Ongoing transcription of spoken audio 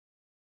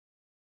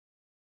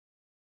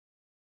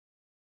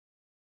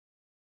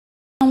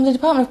The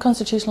Department of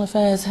Constitutional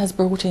Affairs has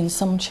brought in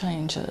some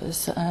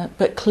changes,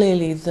 but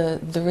clearly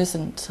there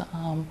isn't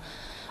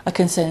a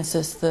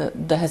consensus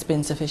that there has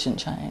been sufficient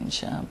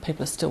change.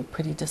 People are still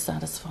pretty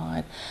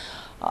dissatisfied.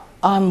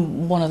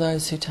 I'm one of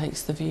those who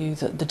takes the view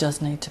that there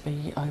does need to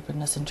be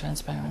openness and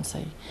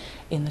transparency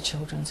in the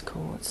children's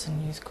courts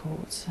and youth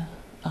courts.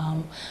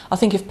 I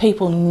think if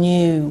people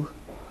knew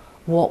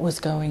what was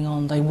going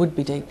on, they would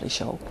be deeply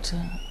shocked.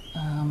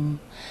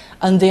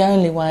 And the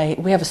only way,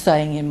 we have a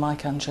saying in my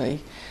country,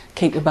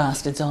 keep the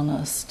bastards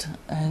honest,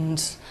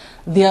 and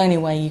the only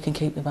way you can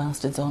keep the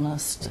bastards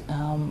honest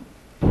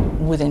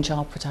within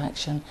child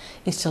protection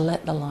is to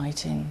let the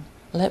light in,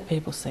 let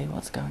people see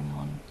what's going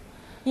on.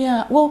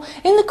 Yeah, well,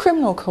 in the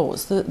criminal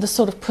courts, the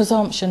sort of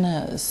presumption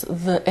is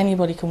that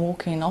anybody can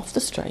walk in off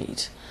the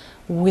street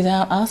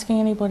without asking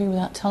anybody,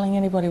 without telling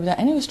anybody, without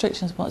any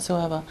restrictions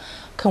whatsoever,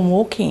 can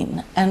walk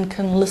in and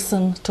can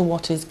listen to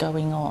what is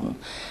going on.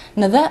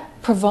 Now that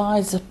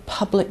provides a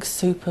public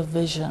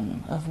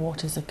supervision of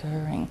what is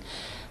occurring.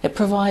 It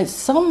provides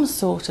some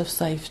sort of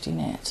safety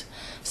net,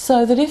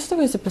 so that if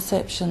there is a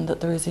perception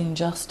that there is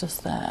injustice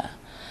there,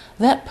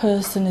 that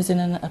person is in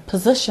a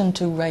position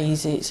to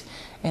raise it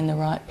in the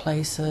right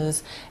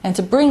places and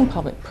to bring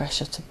public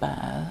pressure to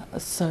bear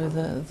so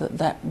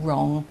that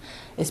wrong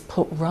is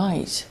put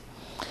right.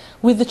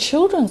 With the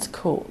children's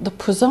court, the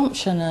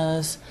presumption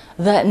is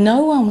that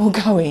no one will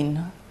go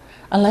in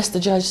unless the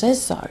judge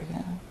says so,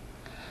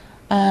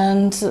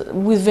 and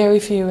with very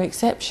few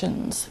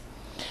exceptions.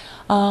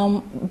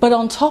 But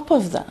on top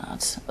of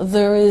that,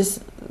 there has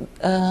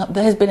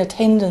been a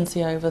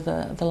tendency over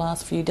the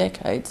last few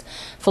decades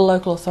for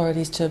local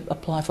authorities to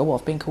apply for what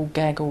have been called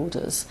gag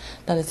orders,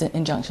 that is,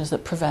 injunctions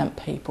that prevent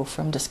people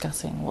from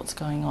discussing what's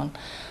going on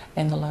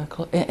in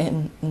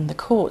the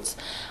courts.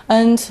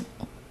 And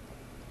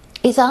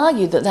it's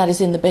argued that that is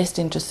in the best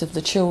interest of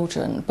the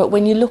children, but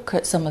when you look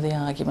at some of the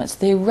arguments,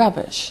 they're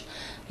rubbish.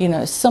 You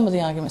know, some of the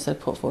arguments that are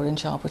put forward in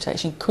child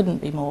protection couldn't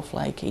be more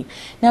flaky.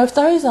 Now, if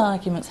those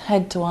arguments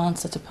had to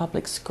answer to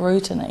public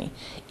scrutiny,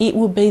 it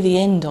would be the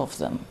end of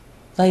them.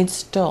 They'd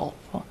stop.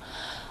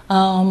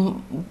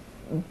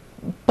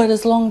 But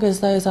as long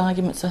as those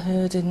arguments are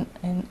heard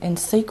in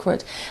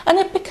secret, and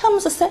it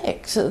becomes a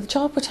sect,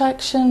 child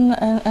protection,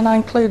 and I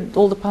include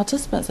all the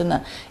participants in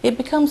that, it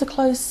becomes a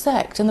closed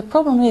sect. And the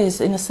problem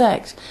is, in a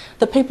sect,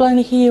 that people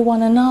only hear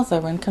one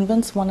another and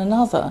convince one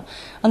another,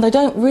 and they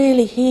don't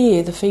really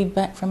hear the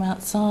feedback from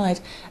outside,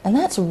 and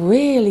that's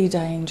really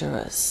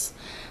dangerous.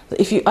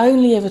 If you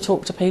only ever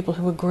talk to people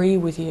who agree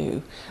with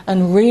you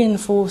and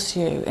reinforce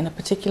you in a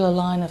particular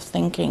line of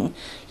thinking,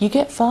 you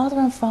get farther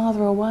and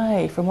farther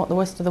away from what the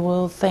rest of the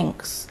world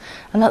thinks.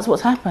 And that's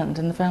what's happened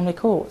in the family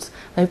courts.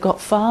 They've got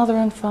farther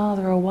and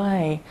farther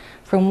away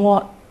from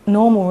what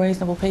normal,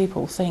 reasonable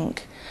people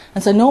think.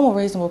 And so normal,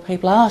 reasonable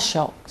people are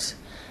shocked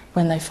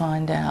when they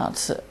find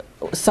out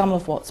some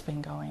of what's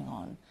been going on.